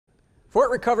Fort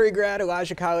Recovery grad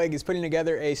Elijah Colleague is putting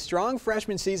together a strong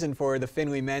freshman season for the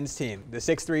Findlay men's team. The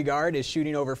 6'3" guard is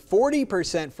shooting over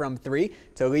 40% from three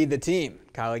to lead the team.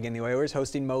 Colleague and the Oilers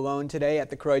hosting Malone today at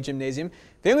the Croy Gymnasium.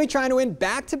 Findlay trying to win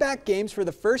back-to-back games for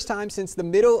the first time since the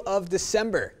middle of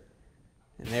December.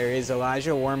 And there is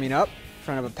Elijah warming up in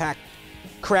front of a packed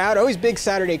crowd. Always big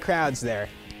Saturday crowds there.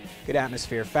 Good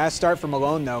atmosphere. Fast start for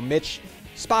Malone though. Mitch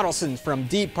Spottelson from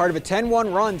deep, part of a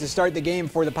 10-1 run to start the game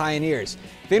for the Pioneers.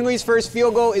 Findlay's first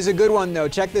field goal is a good one though.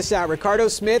 Check this out. Ricardo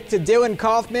Smith to Dylan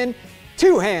Kaufman.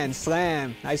 Two-hand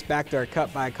slam. Nice backdoor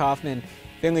cut by Kaufman.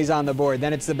 Findlay's on the board.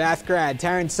 Then it's the Bath grad,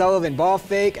 Taryn Sullivan, ball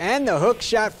fake, and the hook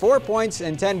shot. 4 points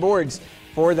and 10 boards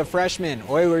for the freshman.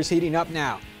 Oilers heating up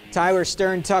now. Tyler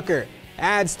Stern-Tucker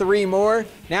adds 3 more.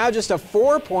 Now just a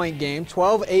 4-point game,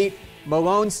 12-8.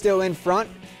 Malone still in front.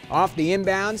 Off the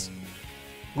inbounds.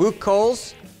 Luke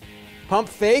Coles, pump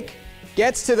fake,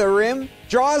 gets to the rim,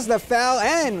 draws the foul,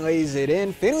 and lays it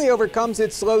in. Findlay overcomes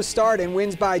its slow start and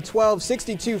wins by 12,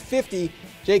 62-50.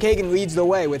 Jake Hagan leads the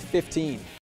way with 15.